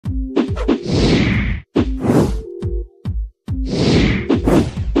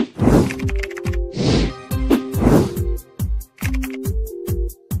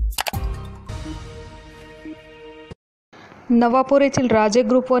नवापूर येथील राजे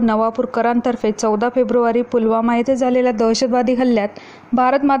ग्रुप व नवापूरकरांतर्फे 14 फेब्रुवारी पुलवामा येथे झालेल्या दहशतवादी हल्ल्यात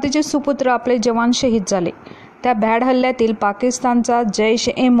भारत मातेचे सुपुत्र आपले जवान शहीद झाले। त्या भ्याड हल्ल्यातील पाकिस्तानचा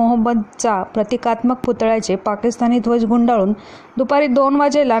जैश-ए-मोहम्मदचा प्रतिकात्मक पुतळ्याचे पाकिस्तानी ध्वज गुंडाळून दुपारी 2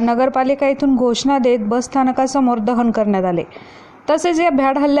 वाजेला नगरपालिका येथून घोषणा देत बसस्थानकासमोर दहन करण्यात आले। तसेच या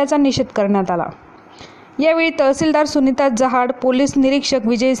भ्याड हल्ल्याचा निषेध करण्यात आला। यावेळी तहसीलदार सुनीता जहाड, पोलीस निरीक्षक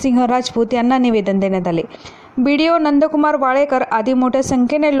विजयसिंह राजपूत यांना निवेदन देण्यात आले। बीडीओ नंदकुमार वाळेकर आदी मोठ्या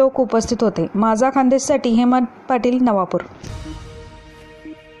संख्येने लोक उपस्थित होते। माझा खानदेशसाठी हेमंत पाटील, नवापूर।